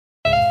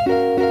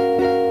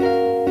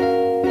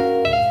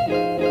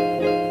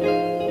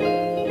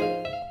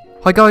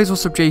Hi guys,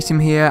 what's up, Jason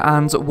here,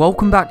 and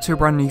welcome back to a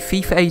brand new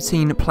FIFA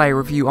 18 player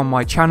review on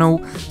my channel.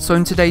 So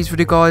in today's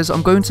video guys,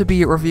 I'm going to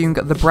be reviewing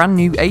the brand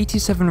new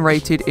 87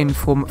 rated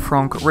inform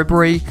Frank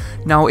Ribery.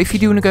 Now if you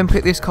do want to go and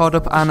pick this card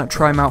up and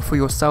try him out for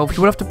yourself,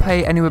 you will have to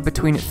pay anywhere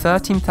between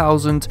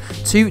 13,000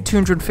 to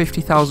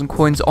 250,000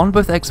 coins on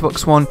both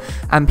Xbox One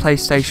and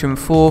PlayStation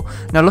 4.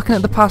 Now looking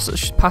at the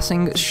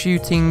passing,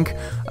 shooting,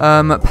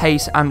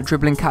 pace and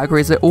dribbling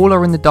categories, they all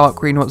are in the dark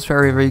green, what's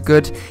very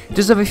good. It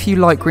does have a few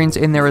light greens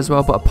in there as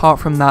well, but apart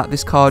from that,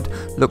 this card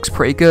looks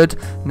pretty good.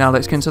 Now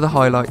let's get into the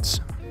highlights.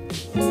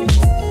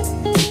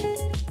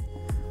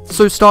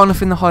 So starting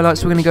off in the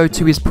highlights, we're going to go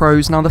to his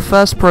pros. Now the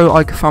first pro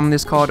I found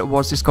this card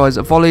was this guy's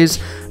volleys.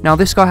 Now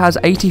this guy has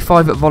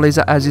 85 volleys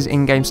as his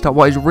in-game stat,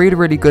 what is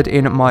really good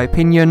in my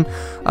opinion.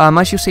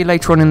 As you'll see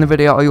later on in the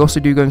video, I also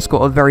do go and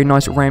score a very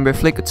nice rainbow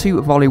flick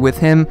to volley with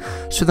him.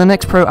 So the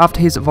next pro after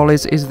his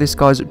volleys is this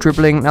guy's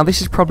dribbling. Now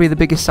this is probably the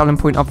biggest selling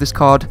point of this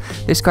card.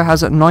 This guy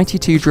has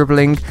 92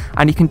 dribbling,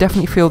 and you can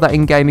definitely feel that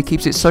in game. He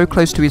keeps it so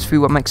close to his feet,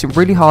 what makes it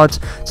really hard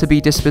to be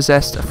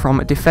dispossessed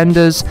from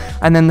defenders.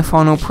 And then the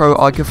final pro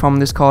I get from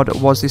this card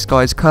was this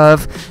guy's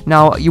curve.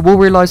 Now you will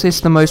realise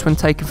this the most when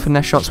taking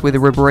finesse shots with a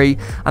Ribery,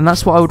 and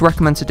that's what I would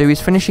recommend to do. His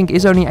finishing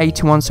is only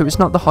 81, so it's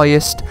not the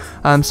highest,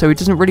 so he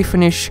doesn't really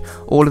finish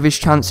all of his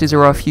chances,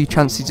 or a few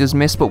chances he does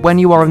miss. But when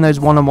you are in those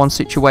one-on-one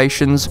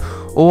situations,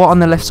 or on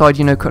the left side,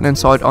 you know, cutting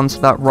inside onto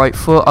that right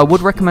foot, I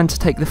would recommend to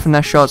take the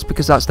finesse shots,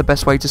 because that's the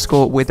best way to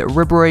score with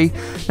Ribery.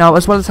 Now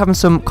as well as having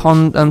some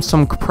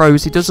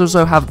pros, he does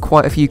also have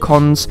quite a few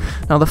cons.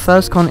 Now the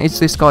first con is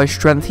this guy's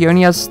strength. He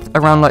only has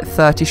around like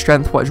 30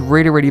 strength, what is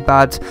really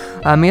bad.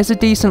 He has a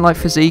decent like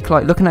physique,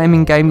 like looking at him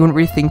in game you wouldn't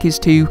really think he's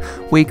too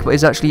weak, but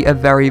he's actually a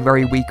very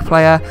weak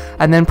player.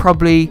 And then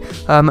probably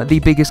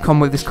the biggest con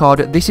with this card,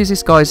 this is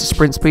this guy's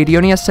sprint speed. He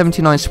only has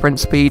 79 sprint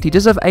speed. He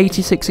does have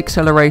 86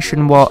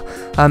 acceleration, what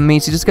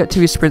means he does get to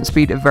his sprint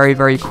speed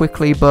very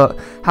quickly, but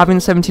having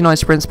 79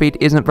 sprint speed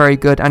isn't very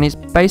good, and it's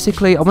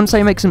basically, I wouldn't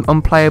say it makes him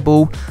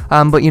unplayable,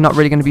 but you're not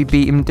really going to be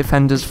beating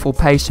defenders full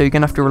pace, so you're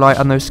going to have to rely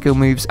on those skill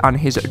moves and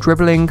his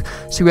dribbling.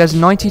 So he has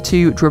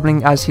 92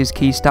 dribbling as his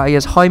key stat. He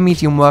has high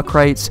medium work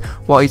rates,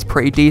 while he's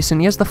pretty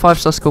decent. He has the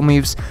 5-star skill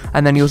moves,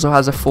 and then he also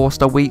has a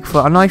 4-star weak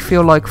foot, and I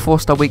feel like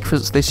 4-star weak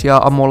foots this year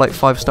are more like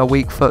 5-star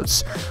weak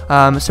foots.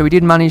 So he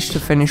did manage to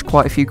finish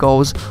quite a few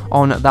goals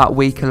on that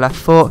weaker left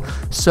foot.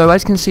 So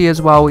as you can see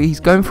as well, he's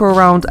going for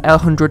around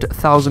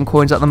 100,000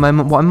 coins at the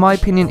moment, what in my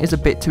opinion is a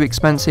bit too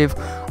expensive.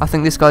 I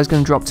think this guy's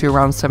going to drop to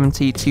around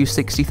 70 to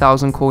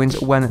 60,000 coins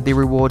when the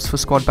rewards for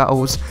squad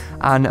battles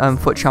and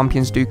foot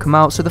champions do come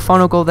out. So the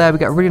final goal there, we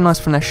get a really nice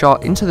finesse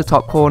shot into the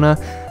top corner.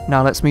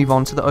 Now let's move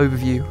on to the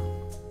overview.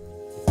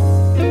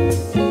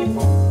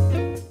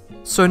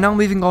 So now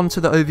moving on to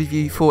the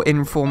overview for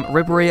Inform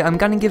Ribery, I'm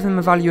going to give him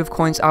a value of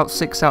coins out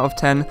 6 out of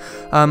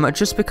 10,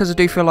 just because I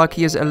do feel like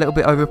he is a little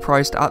bit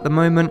overpriced at the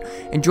moment.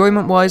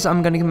 Enjoyment wise,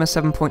 I'm going to give him a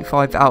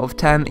 7.5 out of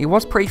 10. He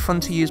was pretty fun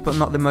to use, but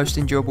not the most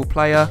enjoyable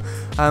player.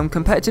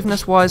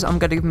 Competitiveness wise, I'm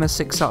going to give him a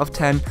 6 out of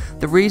 10.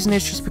 The reason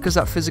is just because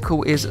that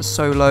physical is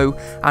so low,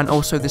 and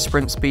also the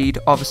sprint speed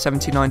of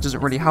 79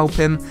 doesn't really help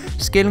him.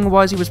 Scaling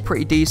wise, he was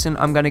pretty decent.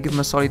 I'm going to give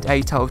him a solid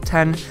 8 out of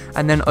 10,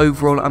 and then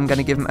overall I'm going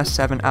to give him a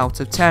 7 out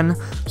of 10.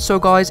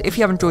 So guys, if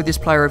you have enjoyed this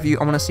player review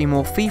and want to see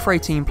more FIFA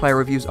 18 player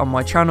reviews on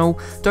my channel,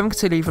 don't forget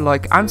to leave a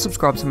like and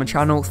subscribe to my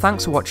channel.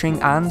 Thanks for watching,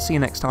 and see you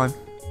next time.